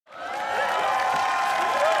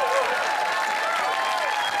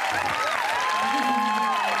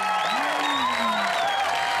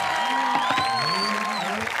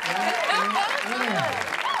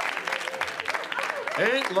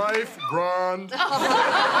life, grand.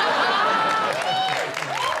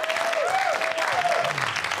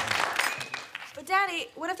 But, Daddy,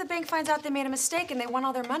 what if the bank finds out they made a mistake and they want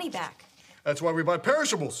all their money back? That's why we buy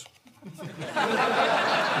perishables.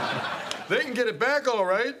 They can get it back all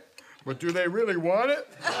right, but do they really want it?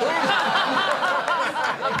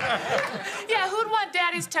 Yeah, who'd want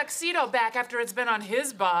Daddy's tuxedo back after it's been on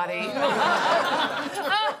his body?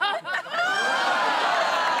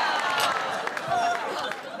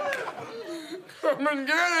 Come and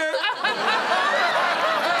get it!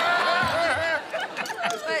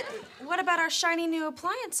 But what about our shiny new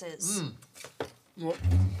appliances? Well,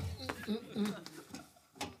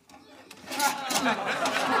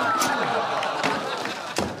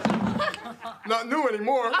 not new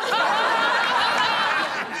anymore. Now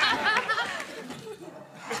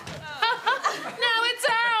it's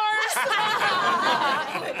ours!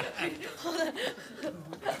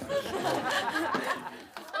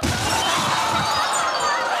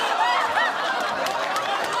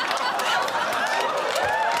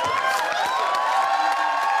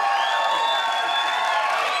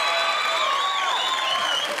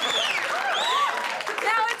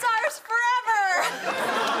 Now it's ours forever!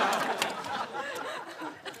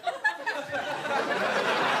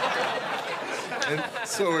 And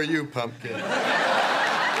so are you, Pumpkin.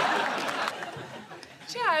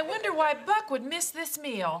 Gee, I wonder why Buck would miss this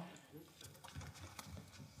meal.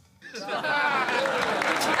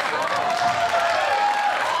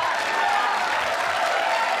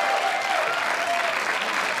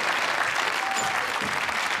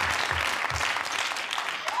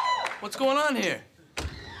 What's going on here?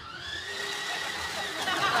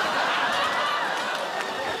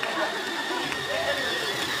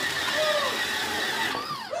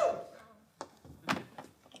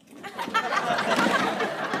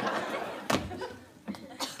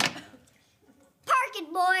 Park it,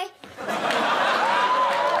 boy.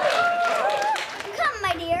 Come,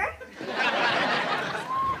 my dear.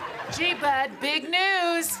 Gee, Bud, big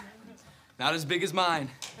news. Not as big as mine.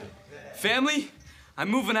 Family, I'm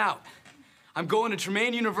moving out. I'm going to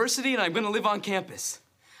Tremaine University and I'm gonna live on campus.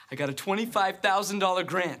 I got a $25,000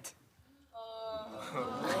 grant.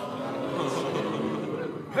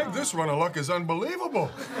 Peg, this run of luck is unbelievable.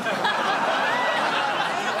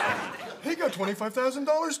 He got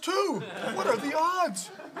 $25,000 too. What are the odds?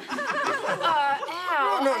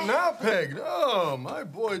 Al. No, not now, Peg. Oh, my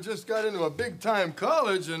boy just got into a big-time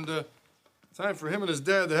college, and time for him and his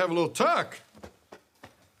dad to have a little talk.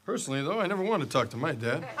 Personally, though, I never wanted to talk to my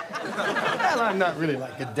dad. Well, I'm not really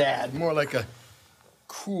like a dad, more like a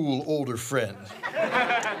cool older friend.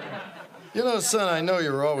 You know, son, I know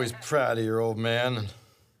you were always proud of your old man.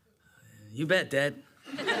 You bet, Dad.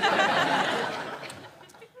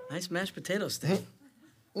 Nice mashed potato steak.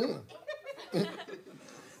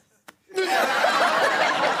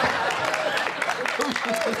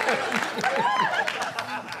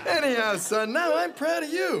 Anyhow, son, now I'm proud of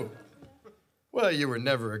you. Well, you were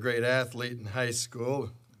never a great athlete in high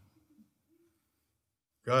school.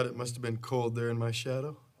 God, it must have been cold there in my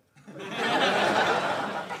shadow.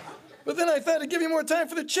 But then I thought I'd give you more time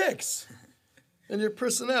for the chicks. And your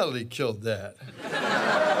personality killed that.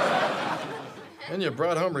 And you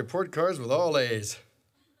brought home report cards with all A's.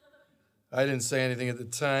 I didn't say anything at the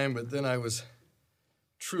time, but then I was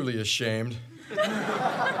truly ashamed.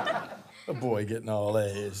 A boy getting all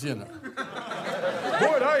A's, you know.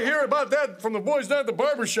 Boy, I hear about that from the boys down at the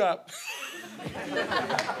barber shop.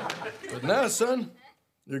 But now, son,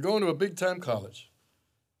 you're going to a big-time college.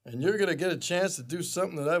 And you're gonna get a chance to do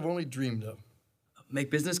something that I've only dreamed of. Make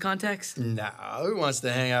business contacts? No, who wants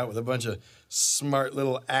to hang out with a bunch of smart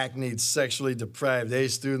little acne, sexually deprived A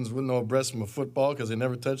students with no breasts from a football because they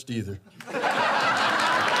never touched either?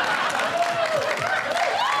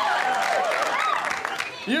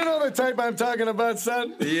 You know the type I'm talking about,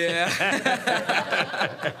 son? Yeah.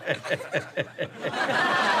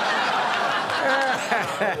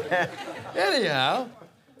 Anyhow,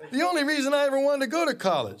 the only reason I ever wanted to go to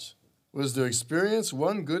college was to experience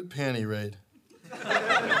one good panty raid.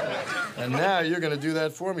 And now you're going to do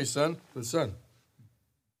that for me, son. But, son,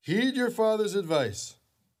 heed your father's advice.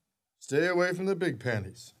 Stay away from the big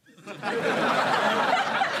panties.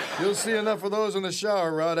 You'll see enough of those in the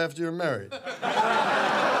shower rod after you're married.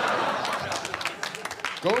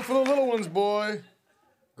 Go for the little ones, boy.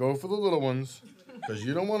 Go for the little ones. Because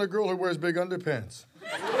you don't want a girl who wears big underpants.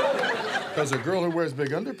 Because a girl who wears big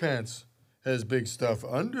underpants has big stuff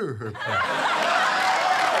under her pants.